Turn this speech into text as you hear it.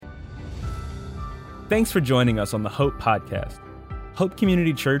Thanks for joining us on the Hope Podcast. Hope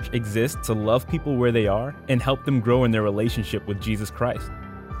Community Church exists to love people where they are and help them grow in their relationship with Jesus Christ.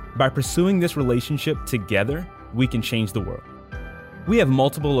 By pursuing this relationship together, we can change the world. We have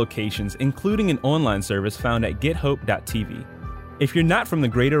multiple locations, including an online service found at gethope.tv. If you're not from the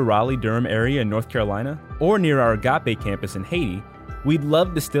greater Raleigh-Durham area in North Carolina or near our Agape campus in Haiti, we'd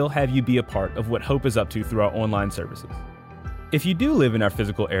love to still have you be a part of what Hope is up to through our online services. If you do live in our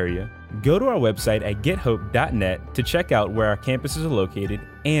physical area, go to our website at gethope.net to check out where our campuses are located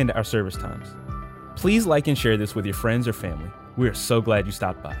and our service times. Please like and share this with your friends or family. We are so glad you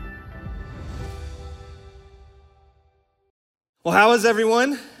stopped by. Well, how is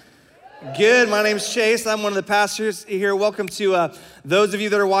everyone? Good. My name's Chase. I'm one of the pastors here. Welcome to those of you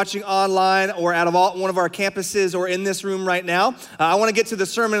that are watching online or out of one of our campuses or in this room right now. I want to get to the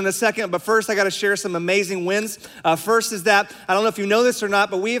sermon in a second, but first I got to share some amazing wins. First is that, I don't know if you know this or not,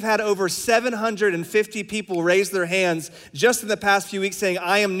 but we have had over 750 people raise their hands just in the past few weeks saying,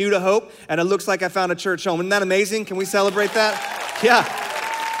 I am new to Hope, and it looks like I found a church home. Isn't that amazing? Can we celebrate that? Yeah.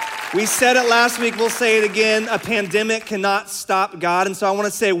 We said it last week, we'll say it again, a pandemic cannot stop God. And so I want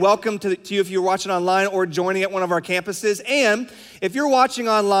to say welcome to you if you're watching online or joining at one of our campuses. And if you're watching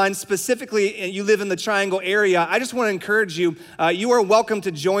online specifically and you live in the Triangle area, I just want to encourage you, you are welcome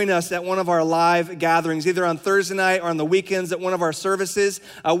to join us at one of our live gatherings, either on Thursday night or on the weekends at one of our services.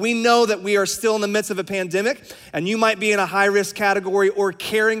 We know that we are still in the midst of a pandemic, and you might be in a high-risk category or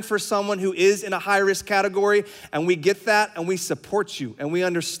caring for someone who is in a high-risk category, and we get that, and we support you, and we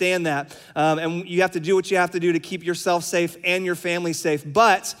understand that. And you have to do what you have to do to keep yourself safe and your family safe.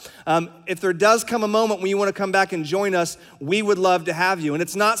 But if there does come a moment when you want to come back and join us, we would love to have you. And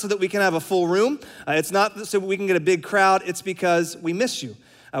it's not so that we can have a full room. It's not so we can get a big crowd. It's because we miss you.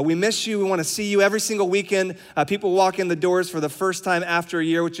 We miss you. We want to see you every single weekend. People walk in the doors for the first time after a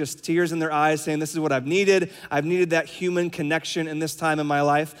year with just tears in their eyes saying, this is what I've needed. I've needed that human connection in this time in my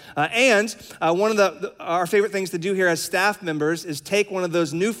life. And one of our favorite things to do here as staff members is take one of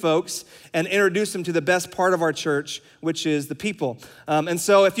those new folks and introduce them to the best part of our church, which is the people. And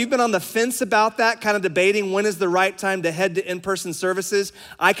so if you've been on the fence about that, kind of debating when is the right time to head to in-person services,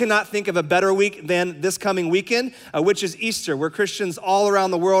 I cannot think of a better week than this coming weekend, which is Easter, where Christians all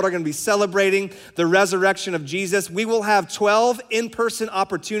around the world are going to be celebrating the resurrection of Jesus. We will have 12 in-person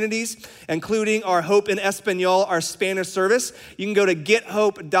opportunities, including our Hope in Espanol, our Spanish service. You can go to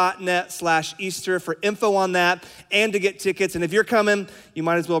gethope.net/Easter for info on that and to get tickets. And if you're coming, you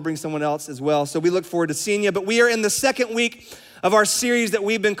might as well bring someone else as well. So we look forward to seeing you. But we are in the second week of our series that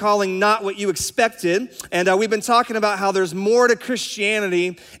we've been calling Not What You Expected. And we've been talking about how there's more to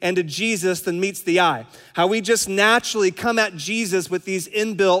Christianity and to Jesus than meets the eye. How we just naturally come at Jesus with these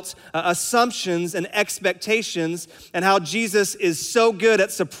inbuilt assumptions and expectations, and how Jesus is so good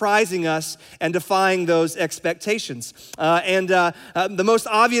at surprising us and defying those expectations. The most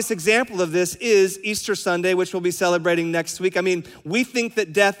obvious example of this is Easter Sunday, which we'll be celebrating next week. I mean, we think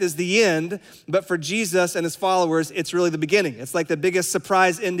that death is the end, but for Jesus and his followers, it's really the beginning. It's like the biggest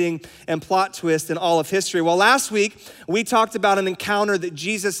surprise ending and plot twist in all of history. Well, last week, we talked about an encounter that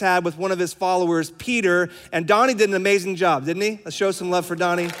Jesus had with one of his followers, Peter, and Donnie did an amazing job, didn't he? Let's show some love for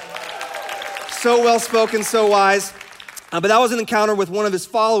Donnie. So well-spoken, so wise. But that was an encounter with one of his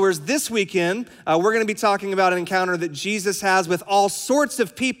followers. This weekend, we're going to be talking about an encounter that Jesus has with all sorts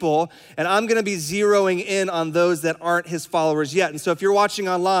of people, and I'm going to be zeroing in on those that aren't his followers yet. And so if you're watching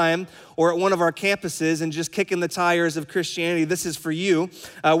online or at one of our campuses and just kicking the tires of Christianity, this is for you.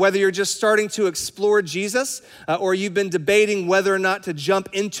 Whether you're just starting to explore Jesus or you've been debating whether or not to jump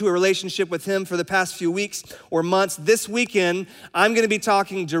into a relationship with him for the past few weeks or months, this weekend, I'm going to be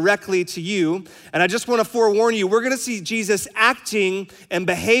talking directly to you. And I just want to forewarn you, we're going to see Jesus acting and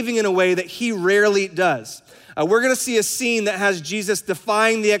behaving in a way that he rarely does. We're going to see a scene that has Jesus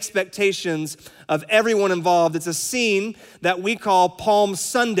defying the expectations of everyone involved. It's a scene that we call Palm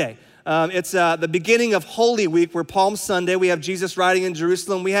Sunday. It's the beginning of Holy Week, where Palm Sunday, we have Jesus riding in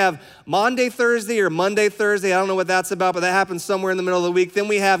Jerusalem. We have Maundy Thursday or Monday Thursday. I don't know what that's about, but that happens somewhere in the middle of the week. Then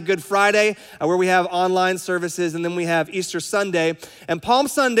we have Good Friday, where we have online services. And then we have Easter Sunday. And Palm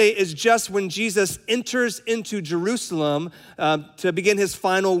Sunday is just when Jesus enters into Jerusalem to begin his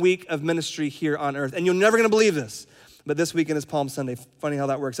final week of ministry here on earth. And you're never going to believe this, but this weekend is Palm Sunday. Funny how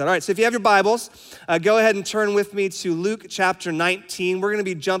that works out. All right, so if you have your Bibles, go ahead and turn with me to Luke chapter 19. We're going to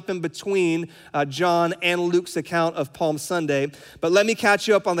be jumping between John and Luke's account of Palm Sunday. But let me catch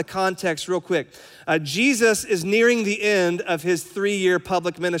you up on the context real quick. Jesus is nearing the end of his 3-year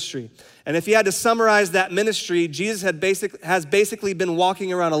public ministry. And if you had to summarize that ministry, Jesus has basically been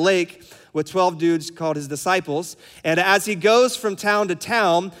walking around a lake with 12 dudes called his disciples. And as he goes from town to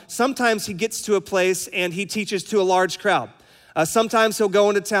town, sometimes he gets to a place and he teaches to a large crowd. Sometimes he'll go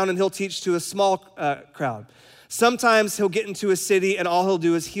into town and he'll teach to a small crowd. Sometimes he'll get into a city and all he'll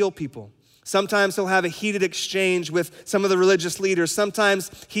do is heal people. Sometimes he'll have a heated exchange with some of the religious leaders.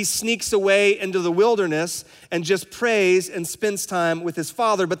 Sometimes he sneaks away into the wilderness and just prays and spends time with his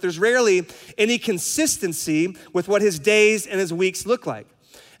Father. But there's rarely any consistency with what his days and his weeks look like.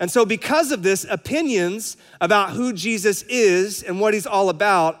 And so because of this, opinions about who Jesus is and what he's all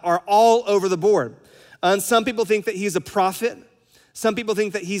about are all over the board. And some people think that he's a prophet. Some people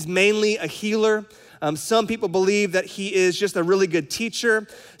think that he's mainly a healer. Some people believe that he is just a really good teacher.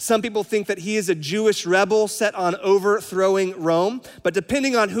 Some people think that he is a Jewish rebel set on overthrowing Rome. But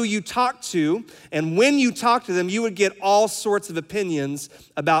depending on who you talk to and when you talk to them, you would get all sorts of opinions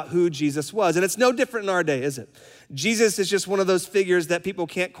about who Jesus was. And it's no different in our day, is it? Jesus is just one of those figures that people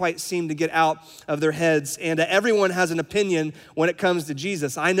can't quite seem to get out of their heads. And everyone has an opinion when it comes to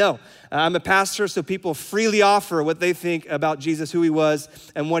Jesus. I know. I'm a pastor, so people freely offer what they think about Jesus, who he was,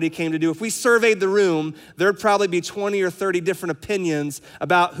 and what he came to do. If we surveyed the room, there'd probably be 20 or 30 different opinions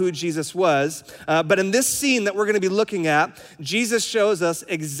about who Jesus was. But in this scene that we're going to be looking at, Jesus shows us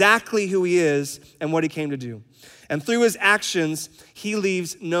exactly who he is and what he came to do. And through his actions, he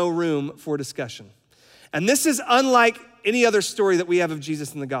leaves no room for discussion. And this is unlike any other story that we have of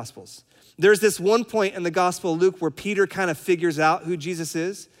Jesus in the Gospels. There's this one point in the Gospel of Luke where Peter kind of figures out who Jesus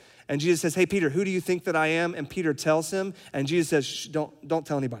is. And Jesus says, hey, Peter, who do you think that I am? And Peter tells him. And Jesus says, shh, don't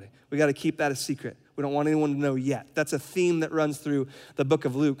tell anybody. We got to keep that a secret. We don't want anyone to know yet. That's a theme that runs through the book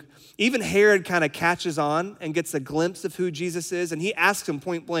of Luke. Even Herod kind of catches on and gets a glimpse of who Jesus is. And he asks him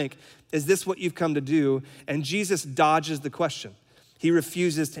point blank, is this what you've come to do? And Jesus dodges the question. He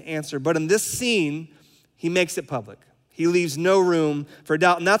refuses to answer. But in this scene, he makes it public. He leaves no room for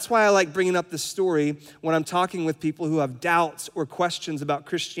doubt. And that's why I like bringing up this story when I'm talking with people who have doubts or questions about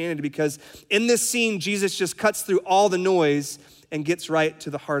Christianity, because in this scene, Jesus just cuts through all the noise and gets right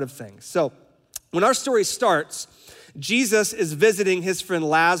to the heart of things. So when our story starts, Jesus is visiting his friend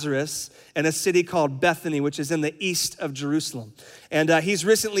Lazarus in a city called Bethany, which is in the east of Jerusalem. And he's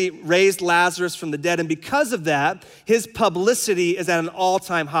recently raised Lazarus from the dead. And because of that, his publicity is at an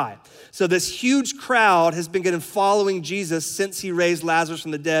all-time high. So this huge crowd has been following Jesus since he raised Lazarus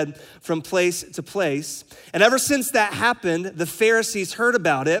from the dead from place to place. And ever since that happened, the Pharisees heard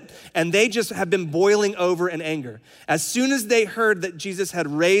about it, and they just have been boiling over in anger. As soon as they heard that Jesus had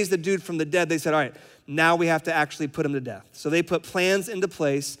raised the dude from the dead, they said, all right, now we have to actually put him to death. So they put plans into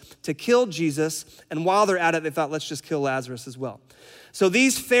place to kill Jesus, and while they're at it, they thought, let's just kill Lazarus as well. So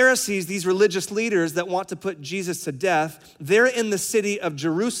these Pharisees, these religious leaders that want to put Jesus to death, they're in the city of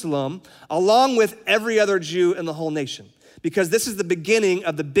Jerusalem, along with every other Jew in the whole nation, because this is the beginning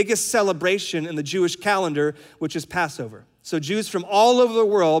of the biggest celebration in the Jewish calendar, which is Passover. So Jews from all over the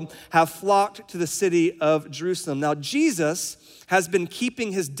world have flocked to the city of Jerusalem. Now, Jesus has been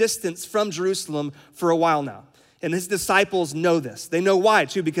keeping his distance from Jerusalem for a while now. And his disciples know this. They know why,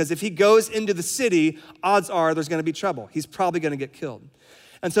 too, because if he goes into the city, odds are there's going to be trouble. He's probably going to get killed.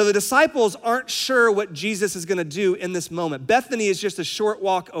 And so the disciples aren't sure what Jesus is going to do in this moment. Bethany is just a short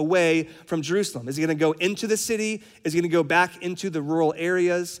walk away from Jerusalem. Is he going to go into the city? Is he going to go back into the rural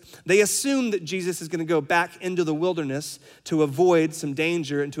areas? They assume that Jesus is going to go back into the wilderness to avoid some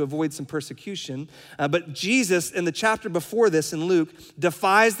danger and to avoid some persecution. But Jesus, in the chapter before this in Luke,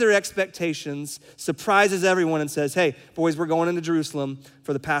 defies their expectations, surprises everyone and says, hey, boys, we're going into Jerusalem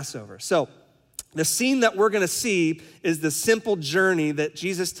for the Passover. So the scene that we're going to see is the simple journey that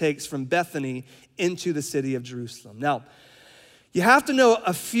Jesus takes from Bethany into the city of Jerusalem. Now, you have to know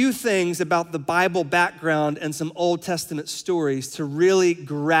a few things about the Bible background and some Old Testament stories to really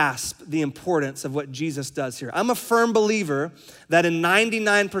grasp the importance of what Jesus does here. I'm a firm believer that in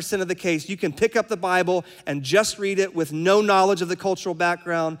 99% of the case, you can pick up the Bible and just read it with no knowledge of the cultural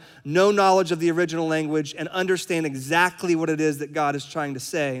background, no knowledge of the original language, and understand exactly what it is that God is trying to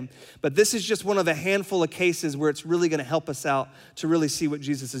say. But this is just one of a handful of cases where it's really going to help us out to really see what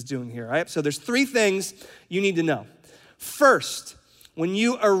Jesus is doing here, right? So there's three things you need to know. First, when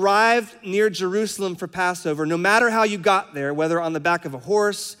you arrived near Jerusalem for Passover, no matter how you got there, whether on the back of a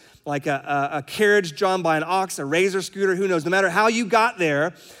horse, like a carriage drawn by an ox, a razor scooter, who knows, no matter how you got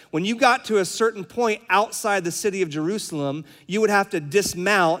there, when you got to a certain point outside the city of Jerusalem, you would have to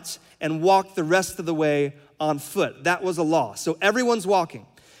dismount and walk the rest of the way on foot. That was a law. So everyone's walking.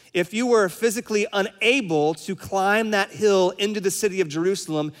 If you were physically unable to climb that hill into the city of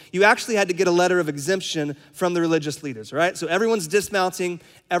Jerusalem, you actually had to get a letter of exemption from the religious leaders, right? So everyone's dismounting,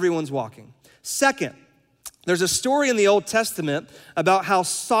 everyone's walking. Second, There's a story in the Old Testament about how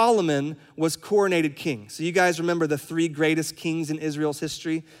Solomon was coronated king. So you guys remember the three greatest kings in Israel's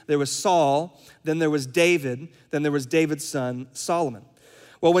history? There was Saul, then there was David, then there was David's son, Solomon.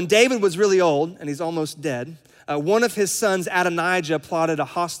 Well, when David was really old, and he's almost dead, one of his sons, Adonijah, plotted a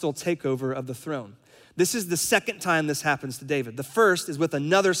hostile takeover of the throne. This is the second time this happens to David. The first is with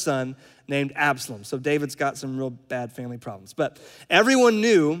another son named Absalom. So David's got some real bad family problems. But everyone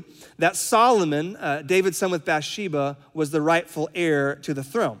knew that Solomon, David's son with Bathsheba, was the rightful heir to the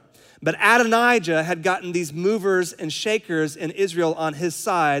throne. But Adonijah had gotten these movers and shakers in Israel on his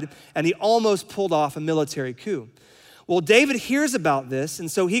side, and he almost pulled off a military coup. Well, David hears about this, and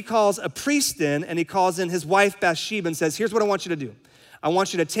so he calls a priest in, and he calls in his wife Bathsheba and says, here's what I want you to do. I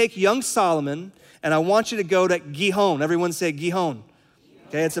want you to take young Solomon, and I want you to go to Gihon. Everyone say Gihon.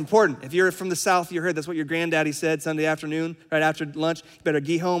 Okay, it's important. If you're from the South, you heard that's what your granddaddy said Sunday afternoon, right after lunch. You better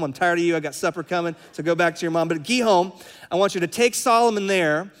Gihon. I'm tired of you. I got supper coming, so go back to your mom. But Gihon, I want you to take Solomon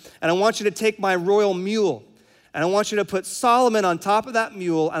there, and I want you to take my royal mule. And I want you to put Solomon on top of that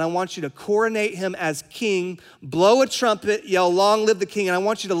mule, and I want you to coronate him as king, blow a trumpet, yell, long live the king, and I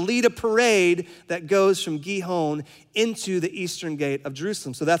want you to lead a parade that goes from Gihon into the eastern gate of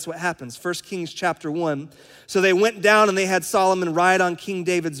Jerusalem. So that's what happens, 1 Kings chapter 1. So they went down and they had Solomon ride on King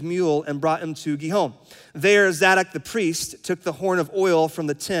David's mule and brought him to Gihon. There, Zadok the priest took the horn of oil from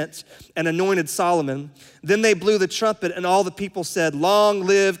the tent and anointed Solomon. Then they blew the trumpet, and all the people said, long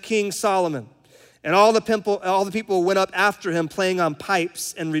live King Solomon. And all the people went up after him, playing on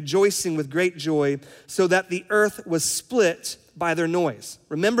pipes and rejoicing with great joy, so that the earth was split by their noise.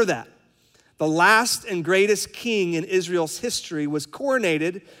 Remember that. The last and greatest king in Israel's history was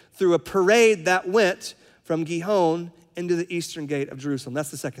coronated through a parade that went from Gihon into the eastern gate of Jerusalem.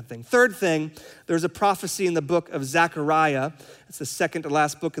 That's the second thing. Third thing, there's a prophecy in the book of Zechariah. It's the second to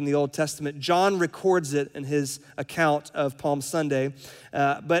last book in the Old Testament. John records it in his account of Palm Sunday.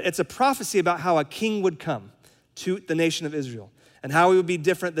 But it's a prophecy about how a king would come to the nation of Israel and how he would be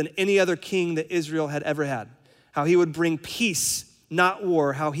different than any other king that Israel had ever had. How he would bring peace, not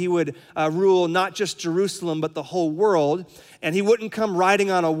war. How he would rule not just Jerusalem, but the whole world. And he wouldn't come riding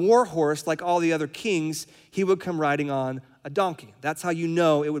on a war horse like all the other kings. He would come riding on a donkey. That's how you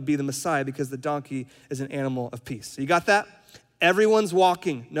know it would be the Messiah, because the donkey is an animal of peace. So you got that? Everyone's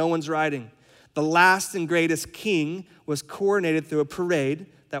walking, no one's riding. The last and greatest king was coronated through a parade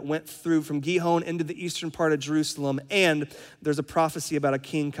that went through from Gihon into the eastern part of Jerusalem, and there's a prophecy about a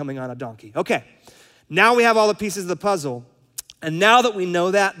king coming on a donkey. Okay, now we have all the pieces of the puzzle, and now that we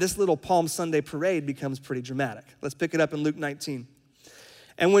know that, this little Palm Sunday parade becomes pretty dramatic. Let's pick it up in Luke 19.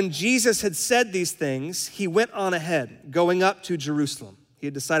 And when Jesus had said these things, he went on ahead, going up to Jerusalem. He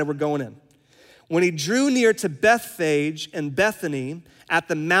had decided we're going in. When he drew near to Bethphage and Bethany at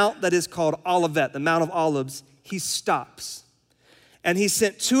the mount that is called Olivet, the Mount of Olives, he stops. And he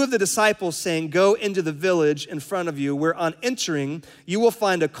sent two of the disciples, saying, go into the village in front of you, where on entering you will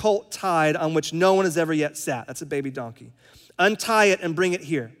find a colt tied on which no one has ever yet sat. That's a baby donkey. Untie it and bring it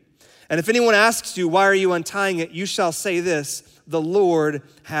here. And if anyone asks you, why are you untying it? You shall say this, the Lord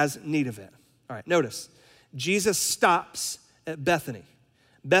has need of it. All right, notice, Jesus stops at Bethany.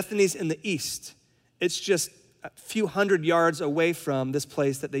 Bethany's in the east. It's just a few hundred yards away from this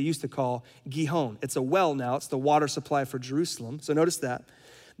place that they used to call Gihon. It's a well now. It's the water supply for Jerusalem. So notice that.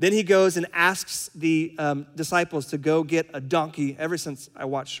 Then he goes and asks the disciples to go get a donkey. Ever since I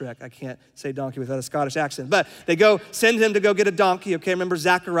watched Shrek, I can't say donkey without a Scottish accent. But they send him to go get a donkey. Okay, remember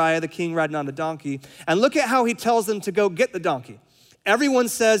Zechariah, the king riding on a donkey. And look at how he tells them to go get the donkey. Everyone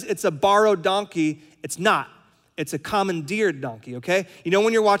says it's a borrowed donkey. It's not. It's a commandeered donkey, okay? You know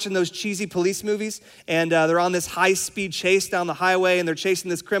when you're watching those cheesy police movies and they're on this high-speed chase down the highway and they're chasing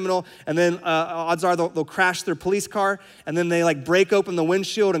this criminal, and then odds are they'll crash their police car, and then they like break open the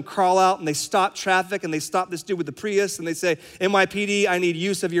windshield and crawl out, and they stop traffic, and they stop this dude with the Prius, and they say, NYPD, I need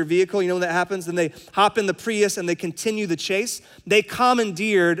use of your vehicle. You know when that happens? And they hop in the Prius and they continue the chase. They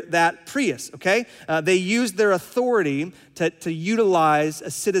commandeered that Prius, okay? They used their authority to utilize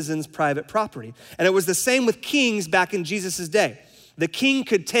a citizen's private property. And it was the same with kings back in Jesus' day. The king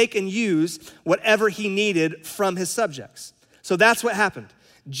could take and use whatever he needed from his subjects. So that's what happened.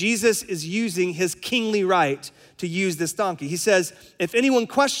 Jesus is using his kingly right to use this donkey. He says, if anyone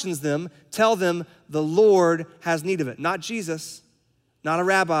questions them, tell them the Lord has need of it. Not Jesus, not a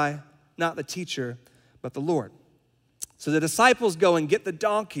rabbi, not the teacher, but the Lord. So the disciples go and get the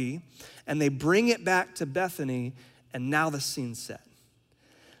donkey, and they bring it back to Bethany, and now the scene's set.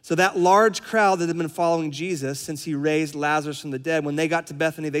 So that large crowd that had been following Jesus since he raised Lazarus from the dead, when they got to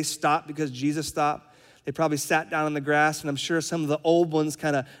Bethany, they stopped because Jesus stopped. They probably sat down in the grass, and I'm sure some of the old ones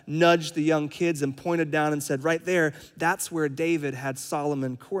kind of nudged the young kids and pointed down and said, right there, that's where David had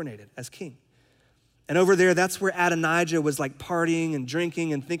Solomon coronated as king. And over there, that's where Adonijah was like partying and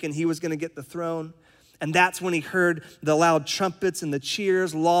drinking and thinking he was gonna get the throne. And that's when he heard the loud trumpets and the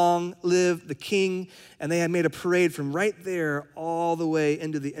cheers, long live the king. And they had made a parade from right there all the way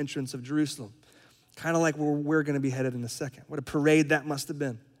into the entrance of Jerusalem. Kind of like where we're gonna be headed in a second. What a parade that must have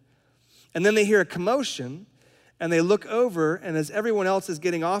been. And then they hear a commotion and they look over, and as everyone else is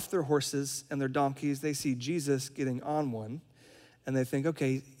getting off their horses and their donkeys, they see Jesus getting on one. And they think,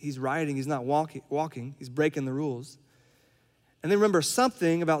 okay, he's riding, he's not walking, he's breaking the rules. And they remember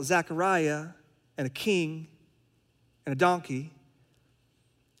something about Zechariah and a king and a donkey.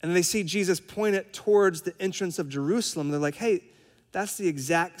 And then they see Jesus point it towards the entrance of Jerusalem. They're like, hey, that's the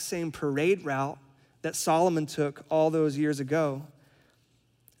exact same parade route that Solomon took all those years ago.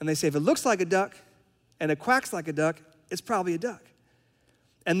 And they say, if it looks like a duck and it quacks like a duck, it's probably a duck.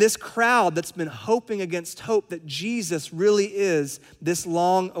 And this crowd that's been hoping against hope that Jesus really is this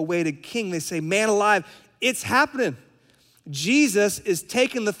long-awaited king, they say, man alive, it's happening. Jesus is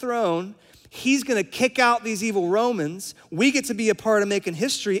taking the throne. He's gonna kick out these evil Romans. We get to be a part of making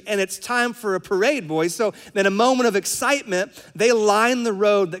history, and it's time for a parade, boys. So in a moment of excitement, they line the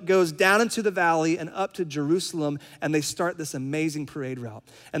road that goes down into the valley and up to Jerusalem, and they start this amazing parade route.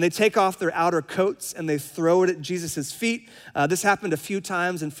 And they take off their outer coats and they throw it at Jesus' feet. This happened a few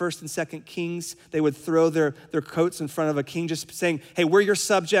times in 1st and 2nd Kings. They would throw their coats in front of a king, just saying, hey, we're your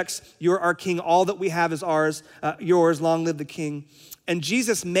subjects, you're our king, all that we have is ours, yours, long live the king. And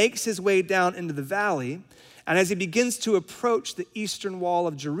Jesus makes his way down into the valley, and as he begins to approach the eastern wall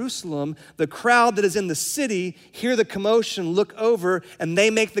of Jerusalem, the crowd that is in the city hear the commotion, look over, and they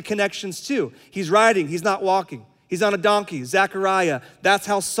make the connections too. He's riding, he's not walking. He's on a donkey, Zechariah. That's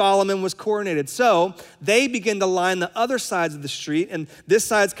how Solomon was coronated. So they begin to line the other sides of the street, and this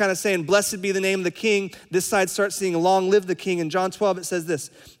side's kind of saying, blessed be the name of the king. This side starts saying, long live the king. In John 12, it says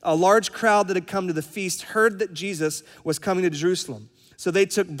this, a large crowd that had come to the feast heard that Jesus was coming to Jerusalem. So they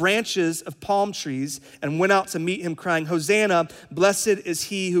took branches of palm trees and went out to meet him, crying, Hosanna, blessed is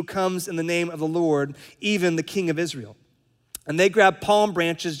he who comes in the name of the Lord, even the King of Israel. And they grabbed palm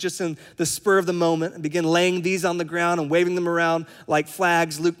branches just in the spur of the moment and began laying these on the ground and waving them around like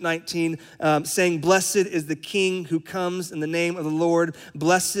flags, Luke 19, saying, blessed is the King who comes in the name of the Lord,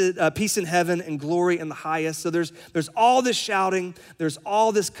 blessed, peace in heaven and glory in the highest. So there's all this shouting, there's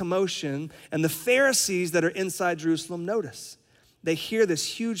all this commotion, and the Pharisees that are inside Jerusalem notice. They hear this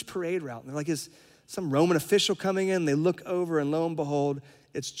huge parade route, and they're like, is some Roman official coming in? They look over, and lo and behold,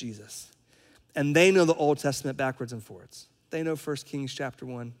 it's Jesus. And they know the Old Testament backwards and forwards. They know 1 Kings chapter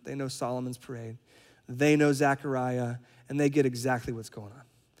 1. They know Solomon's parade. They know Zechariah, and they get exactly what's going on.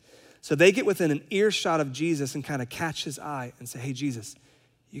 So they get within an earshot of Jesus and kind of catch his eye and say, hey, Jesus,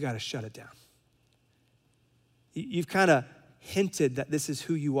 you got to shut it down. You've kind of hinted that this is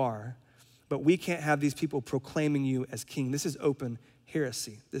who you are, but we can't have these people proclaiming you as king. This is open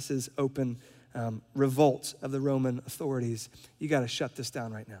heresy. This is open revolt of the Roman authorities. You got to shut this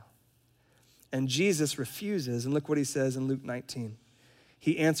down right now. And Jesus refuses, and look what he says in Luke 19.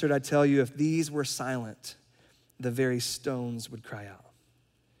 He answered, I tell you, if these were silent, the very stones would cry out.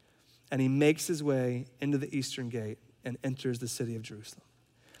 And he makes his way into the eastern gate and enters the city of Jerusalem.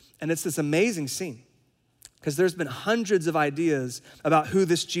 And it's this amazing scene, because there's been hundreds of ideas about who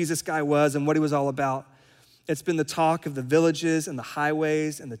this Jesus guy was and what he was all about. It's been the talk of the villages and the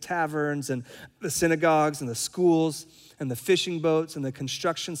highways and the taverns and the synagogues and the schools and the fishing boats and the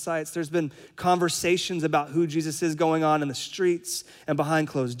construction sites. There's been conversations about who Jesus is going on in the streets and behind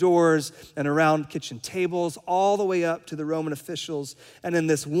closed doors and around kitchen tables, all the way up to the Roman officials. And in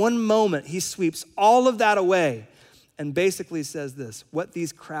this one moment, he sweeps all of that away and basically says this, what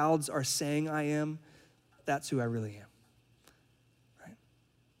these crowds are saying I am, that's who I really am, right?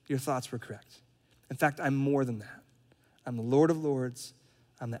 Your thoughts were correct. In fact, I'm more than that. I'm the Lord of Lords.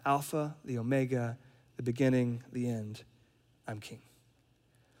 I'm the Alpha, the Omega, the beginning, the end. I'm king.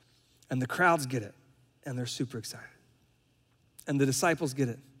 And the crowds get it, and they're super excited. And the disciples get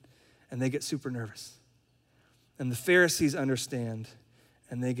it, and they get super nervous. And the Pharisees understand,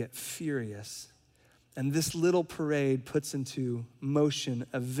 and they get furious. And this little parade puts into motion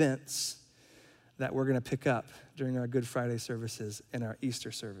events that we're gonna pick up during our Good Friday services and our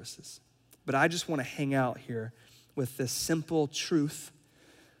Easter services. But I just wanna hang out here with this simple truth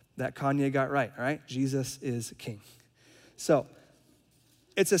that Kanye got right, all right? Jesus is king. So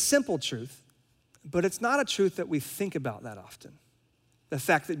it's a simple truth, but it's not a truth that we think about that often. The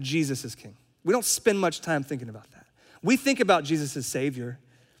fact that Jesus is king. We don't spend much time thinking about that. We think about Jesus as Savior.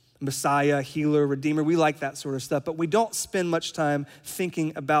 Messiah, healer, redeemer. We like that sort of stuff, but we don't spend much time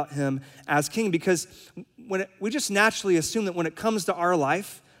thinking about him as king because we just naturally assume that when it comes to our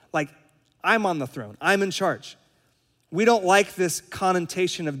life, like I'm on the throne, I'm in charge. We don't like this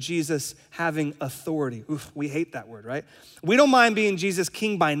connotation of Jesus having authority. Oof, we hate that word, right? We don't mind being Jesus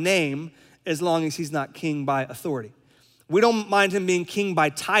king by name as long as he's not king by authority. We don't mind him being king by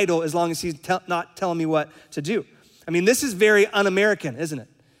title as long as he's not telling me what to do. I mean, this is very un-American, isn't it?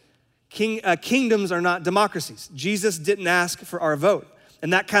 Kingdoms are not democracies. Jesus didn't ask for our vote.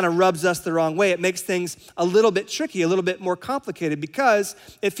 And that kind of rubs us the wrong way. It makes things a little bit tricky, a little bit more complicated, because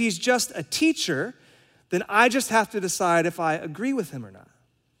if he's just a teacher, then I just have to decide if I agree with him or not.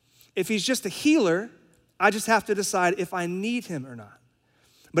 If he's just a healer, I just have to decide if I need him or not.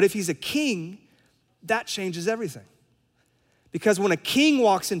 But if he's a king, that changes everything. Because when a king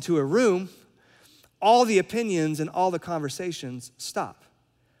walks into a room, all the opinions and all the conversations stop.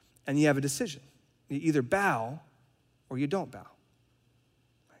 And you have a decision. You either bow or you don't bow.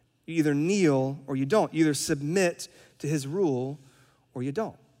 You either kneel or you don't. You either submit to his rule or you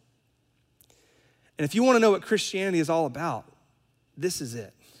don't. And if you want to know what Christianity is all about, this is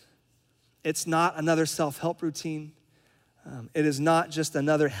it. It's not another self-help routine. It is not just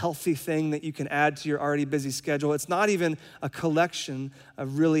another healthy thing that you can add to your already busy schedule. It's not even a collection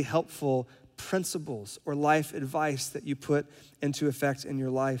of really helpful principles or life advice that you put into effect in your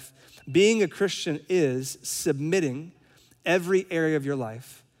life. Being a Christian is submitting every area of your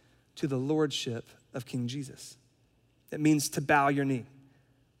life to the lordship of King Jesus. It means to bow your knee.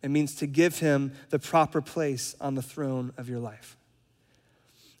 It means to give him the proper place on the throne of your life.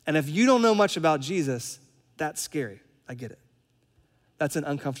 And if you don't know much about Jesus, that's scary. I get it. That's an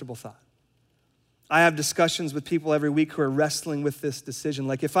uncomfortable thought. I have discussions with people every week who are wrestling with this decision.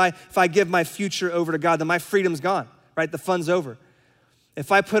 Like if I give my future over to God, then my freedom's gone, right? The fun's over.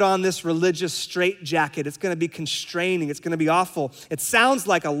 If I put on this religious straitjacket, it's gonna be constraining, it's gonna be awful. It sounds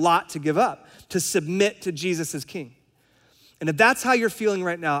like a lot to give up, to submit to Jesus as king. And if that's how you're feeling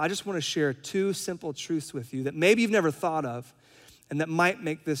right now, I just wanna share two simple truths with you that maybe you've never thought of and that might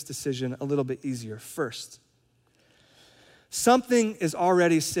make this decision a little bit easier. First, something is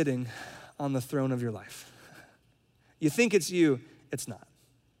already sitting on the throne of your life. You think it's you, it's not.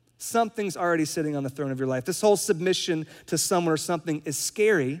 Something's already sitting on the throne of your life. This whole submission to someone or something is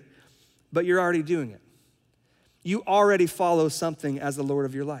scary, but you're already doing it. You already follow something as the Lord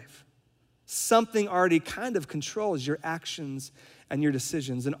of your life. Something already kind of controls your actions and your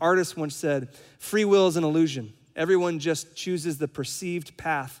decisions. An artist once said, free will is an illusion. Everyone just chooses the perceived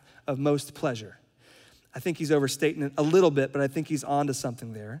path of most pleasure. I think he's overstating it a little bit, but I think he's onto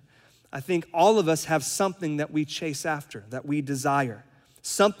something there. I think all of us have something that we chase after, that we desire.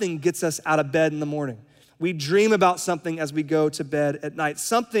 Something gets us out of bed in the morning. We dream about something as we go to bed at night.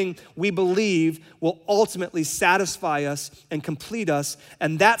 Something we believe will ultimately satisfy us and complete us,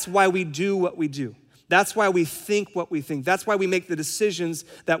 and that's why we do what we do. That's why we think what we think. That's why we make the decisions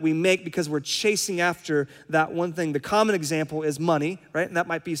that we make, because we're chasing after that one thing. The common example is money, right? And that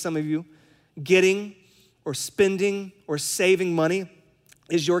might be some of you. Getting or spending or saving money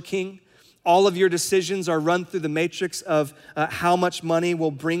is your king. All of your decisions are run through the matrix of how much money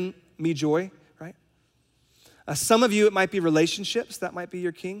will bring me joy, right? Some of you, it might be relationships. That might be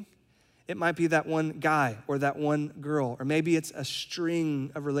your king. It might be that one guy or that one girl, or maybe it's a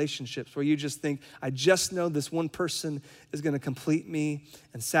string of relationships where you just think, I just know this one person is gonna complete me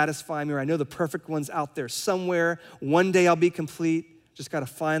and satisfy me, or I know the perfect one's out there somewhere. One day I'll be complete. Just gotta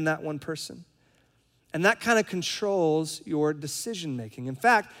find that one person. And that kind of controls your decision making. In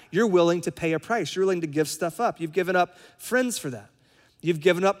fact, you're willing to pay a price. You're willing to give stuff up. You've given up friends for that. You've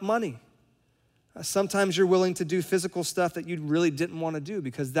given up money. Sometimes you're willing to do physical stuff that you really didn't want to do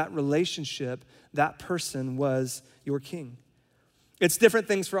because that relationship, that person was your king. It's different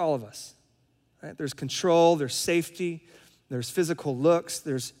things for all of us, right? There's control, there's safety, there's physical looks,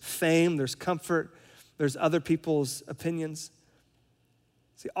 there's fame, there's comfort, there's other people's opinions.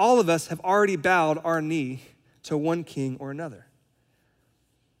 See, all of us have already bowed our knee to one king or another.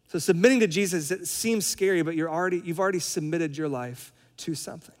 So submitting to Jesus, it seems scary, but you've already submitted your life to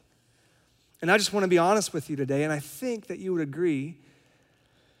something. And I just want to be honest with you today, and I think that you would agree,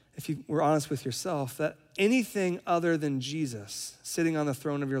 if you were honest with yourself, that anything other than Jesus sitting on the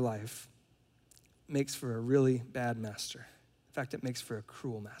throne of your life makes for a really bad master. In fact, it makes for a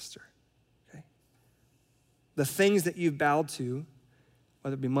cruel master, okay? The things that you've bowed to,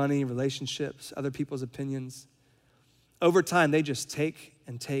 whether it be money, relationships, other people's opinions, over time, they just take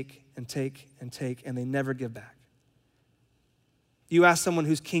and take and take and take, and they never give back. You ask someone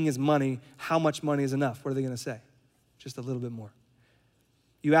whose king is money, how much money is enough? What are they gonna say? Just a little bit more.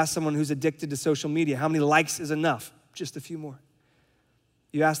 You ask someone who's addicted to social media, how many likes is enough? Just a few more.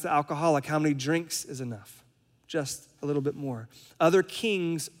 You ask the alcoholic, how many drinks is enough? Just a little bit more. Other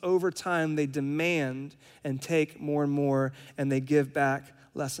kings, over time, they demand and take more and more, and they give back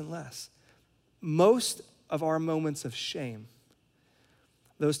less and less. Most of our moments of shame,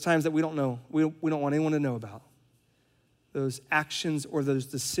 those times that we don't know, we don't want anyone to know about, those actions or those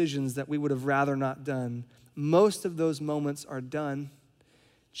decisions that we would have rather not done, most of those moments are done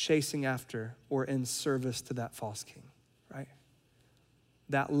chasing after or in service to that false king, right?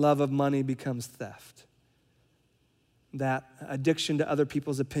 That love of money becomes theft. That addiction to other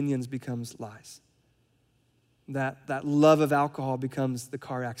people's opinions becomes lies. That love of alcohol becomes the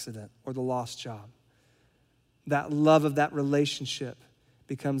car accident or the lost job. That love of that relationship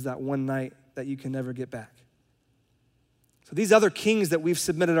becomes that one night that you can never get back. So these other kings that we've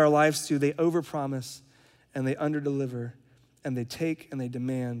submitted our lives to, they overpromise and they underdeliver and they take and they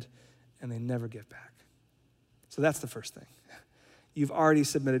demand and they never give back. So that's the first thing. You've already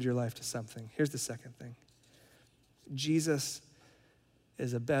submitted your life to something. Here's the second thing. Jesus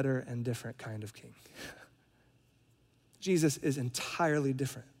is a better and different kind of king. Jesus is entirely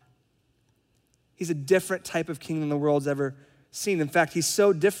different. He's a different type of king than the world's ever seen. In fact, he's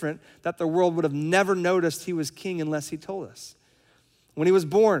so different that the world would have never noticed he was king unless he told us. When he was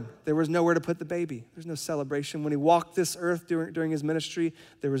born, there was nowhere to put the baby. There's no celebration. When he walked this earth during his ministry,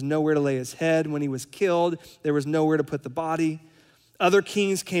 there was nowhere to lay his head. When he was killed, there was nowhere to put the body. Other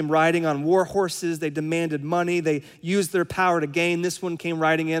kings came riding on war horses. They demanded money. They used their power to gain. This one came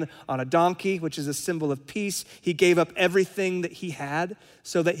riding in on a donkey, which is a symbol of peace. He gave up everything that he had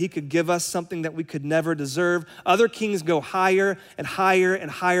so that he could give us something that we could never deserve. Other kings go higher and higher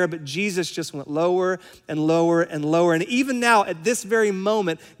and higher, but Jesus just went lower and lower and lower. And even now, at this very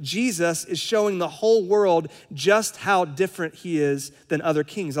moment, Jesus is showing the whole world just how different he is than other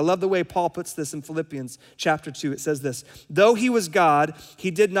kings. I love the way Paul puts this in Philippians chapter 2. It says this, though he was God, he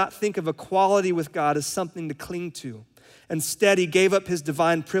did not think of equality with God as something to cling to. Instead, he gave up his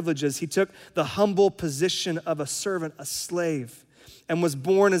divine privileges. He took the humble position of a servant, a slave, and was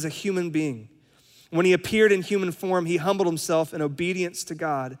born as a human being. When he appeared in human form, he humbled himself in obedience to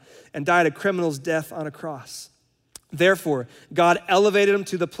God and died a criminal's death on a cross. Therefore, God elevated him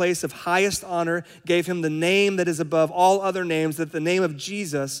to the place of highest honor, gave him the name that is above all other names, that the name of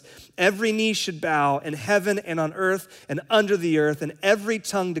Jesus, every knee should bow in heaven and on earth and under the earth, and every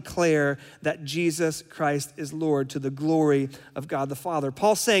tongue declare that Jesus Christ is Lord, to the glory of God the Father.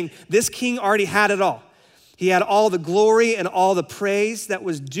 Paul's saying this king already had it all. He had all the glory and all the praise that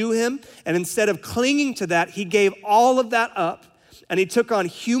was due him, and instead of clinging to that, he gave all of that up. And he took on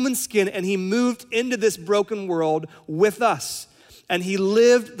human skin and he moved into this broken world with us. And he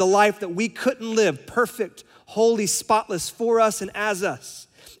lived the life that we couldn't live, perfect, holy, spotless for us and as us.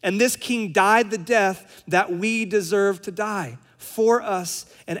 And this king died the death that we deserve to die, for us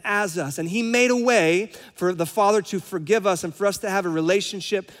and as us. And he made a way for the Father to forgive us and for us to have a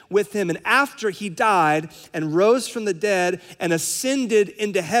relationship with him. And after he died and rose from the dead and ascended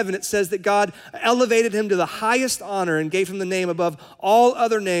into heaven, it says that God elevated him to the highest honor and gave him the name above all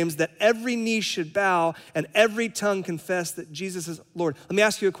other names, that every knee should bow and every tongue confess that Jesus is Lord. Let me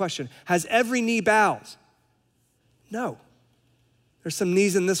ask you a question. Has every knee bowed? No. There's some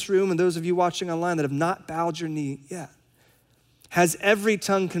knees in this room and those of you watching online that have not bowed your knee yet. Has every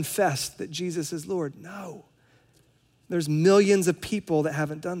tongue confessed that Jesus is Lord? No. There's millions of people that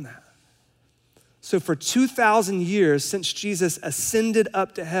haven't done that. So for 2,000 years, since Jesus ascended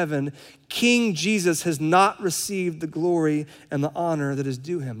up to heaven, King Jesus has not received the glory and the honor that is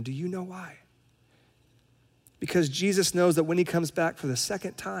due him. Do you know why? Because Jesus knows that when he comes back for the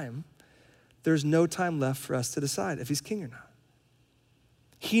second time, there's no time left for us to decide if he's king or not.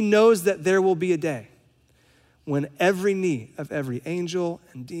 He knows that there will be a day when every knee of every angel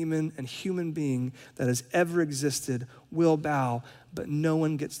and demon and human being that has ever existed will bow, but no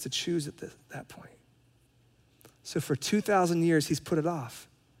one gets to choose at that point. So for 2,000 years, he's put it off.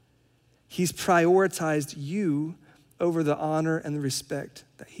 He's prioritized you over the honor and the respect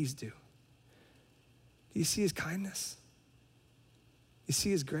that he's due. Do you see his kindness? You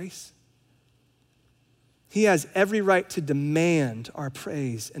see his grace? He has every right to demand our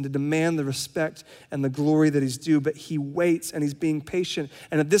praise and to demand the respect and the glory that he's due, but he waits and he's being patient.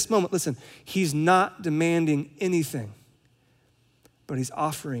 And at this moment, listen, he's not demanding anything, but he's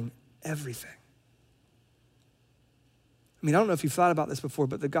offering everything. I mean, I don't know if you've thought about this before,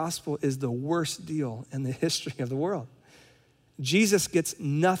 but the gospel is the worst deal in the history of the world. Jesus gets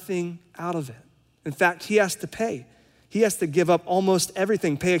nothing out of it. In fact, he has to pay. He has to give up almost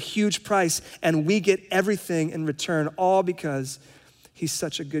everything, pay a huge price, and we get everything in return, all because He's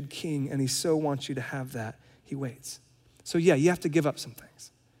such a good king, and he so wants you to have that. He waits. So yeah, you have to give up some things.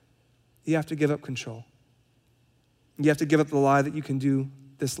 You have to give up control. You have to give up the lie that you can do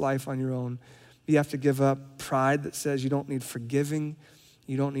this life on your own. You have to give up pride that says you don't need forgiving,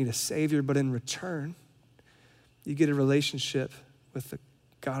 you don't need a savior, but in return, you get a relationship with the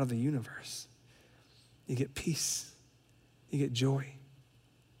God of the universe. You get peace. You get joy.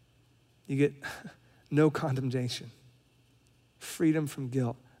 You get no condemnation, freedom from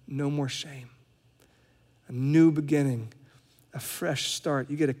guilt, no more shame, a new beginning, a fresh start.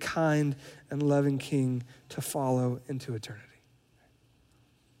 You get a kind and loving king to follow into eternity.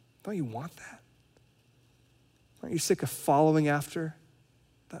 Don't you want that? Aren't you sick of following after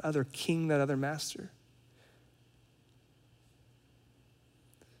that other king, that other master?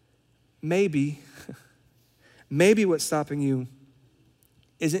 Maybe what's stopping you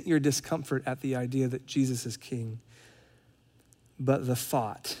isn't your discomfort at the idea that Jesus is king, but the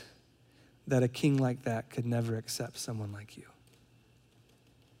thought that a king like that could never accept someone like you.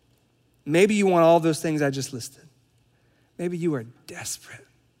 Maybe you want all those things I just listed. Maybe you are desperate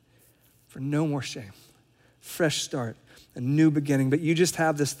for no more shame, fresh start, a new beginning, but you just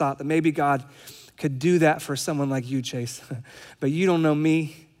have this thought that maybe God could do that for someone like you, Chase. But you don't know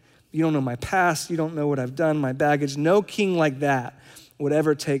me. You don't know my past. You don't know what I've done, my baggage. No king like that would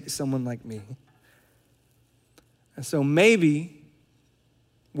ever take someone like me. And so maybe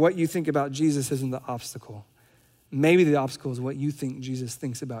what you think about Jesus isn't the obstacle. Maybe the obstacle is what you think Jesus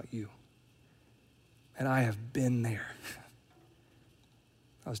thinks about you. And I have been there.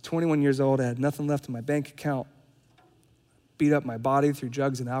 I was 21 years old. I had nothing left in my bank account. Beat up my body through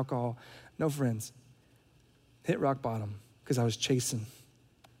drugs and alcohol. No friends. Hit rock bottom because I was chasing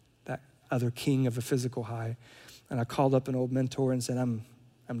that other king of a physical high. And I called up an old mentor and said,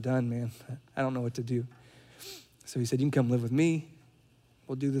 I'm done, man. I don't know what to do. So he said, you can come live with me.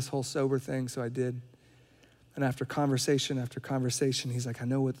 We'll do this whole sober thing. So I did. And after conversation after conversation, he's like, I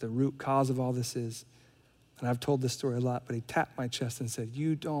know what the root cause of all this is. And I've told this story a lot, but he tapped my chest and said,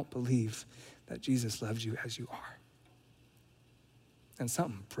 you don't believe that Jesus loves you as you are. And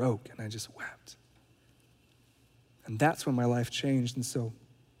something broke, and I just wept. And that's when my life changed. And so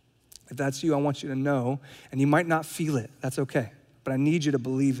if that's you, I want you to know, and you might not feel it, that's okay, but I need you to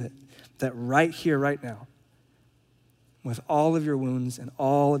believe it, that right here, right now, with all of your wounds and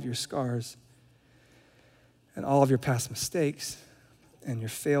all of your scars and all of your past mistakes and your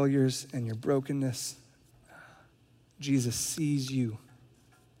failures and your brokenness, Jesus sees you,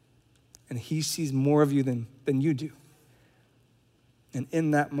 and he sees more of you than you do. And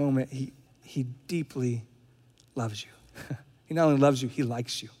in that moment, he deeply loves you. He not only loves you, he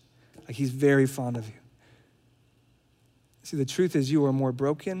likes you. Like he's very fond of you. See, the truth is you are more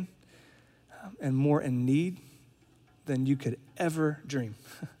broken and more in need than you could ever dream.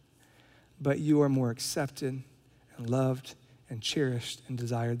 But you are more accepted and loved and cherished and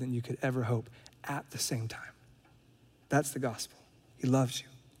desired than you could ever hope at the same time. That's the gospel. He loves you.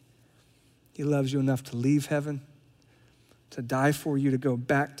 He loves you enough to leave heaven, to die for you, to go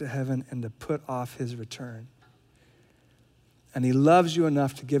back to heaven, and to put off his return. And he loves you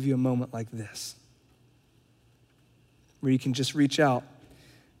enough to give you a moment like this, where you can just reach out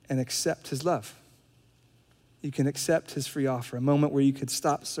and accept his love. You can accept his free offer, a moment where you could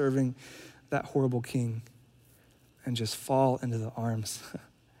stop serving that horrible king and just fall into the arms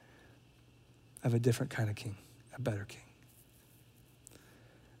of a different kind of king, a better king.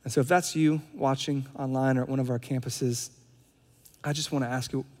 And so if that's you watching online or at one of our campuses, I just want to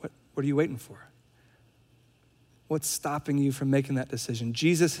ask you, what are you waiting for? What's stopping you from making that decision?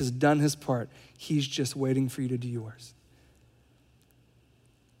 Jesus has done his part. He's just waiting for you to do yours.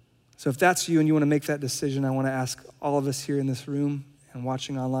 So if that's you and you want to make that decision, I want to ask all of us here in this room and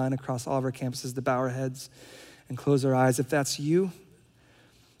watching online across all of our campuses to bow our heads and close our eyes. If that's you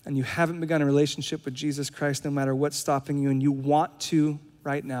and you haven't begun a relationship with Jesus Christ, no matter what's stopping you, and you want to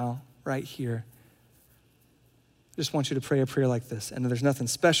right now, right here, I just want you to pray a prayer like this. And there's nothing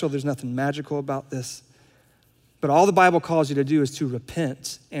special, there's nothing magical about this. But all the Bible calls you to do is to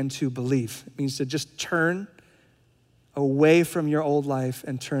repent and to believe. It means to just turn away from your old life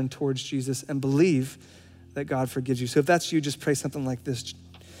and turn towards Jesus and believe that God forgives you. So if that's you, just pray something like this.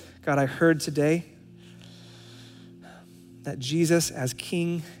 God, I heard today that Jesus as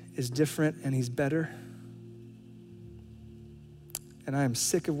King is different and he's better. And I am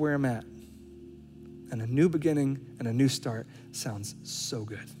sick of where I'm at. And a new beginning and a new start sounds so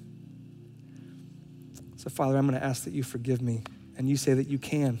good. So Father, I'm going to ask that you forgive me, and you say that you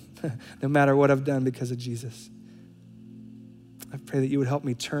can, no matter what I've done because of Jesus. I pray that you would help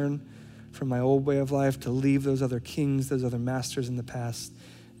me turn from my old way of life, to leave those other kings, those other masters in the past,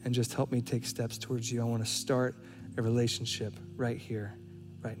 and just help me take steps towards you. I want to start a relationship right here,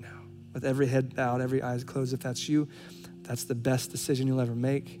 right now. With every head bowed, every eyes closed. If that's you, that's the best decision you'll ever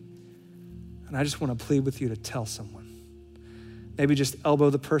make. And I just want to plead with you to tell someone. Maybe just elbow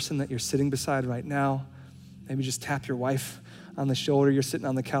the person that you're sitting beside right now. Maybe just tap your wife on the shoulder. You're sitting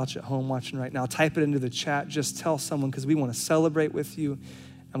on the couch at home watching right now. Type it into the chat. Just tell someone, because we want to celebrate with you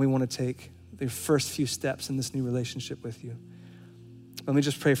and we want to take the first few steps in this new relationship with you. Let me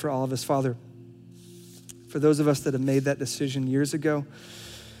just pray for all of us. Father, for those of us that have made that decision years ago,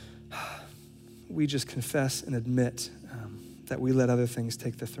 we just confess and admit that we let other things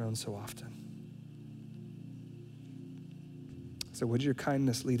take the throne so often. So would your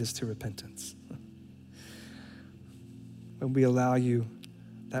kindness lead us to repentance? When we allow you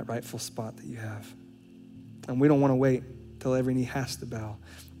that rightful spot that you have. And we don't want to wait till every knee has to bow.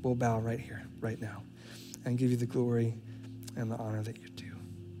 We'll bow right here, right now, and give you the glory and the honor that you do.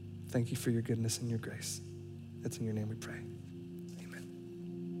 Thank you for your goodness and your grace. It's in your name we pray. Amen.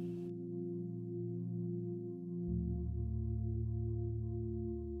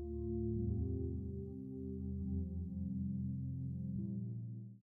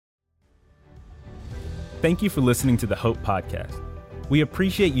 Thank you for listening to the Hope Podcast. We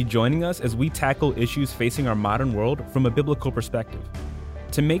appreciate you joining us as we tackle issues facing our modern world from a biblical perspective.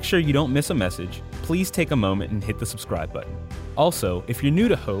 To make sure you don't miss a message, please take a moment and hit the subscribe button. Also, if you're new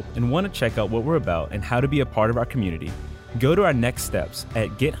to Hope and want to check out what we're about and how to be a part of our community, go to our next steps at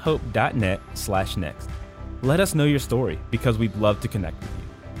gethope.net/next. Let us know your story because we'd love to connect with you.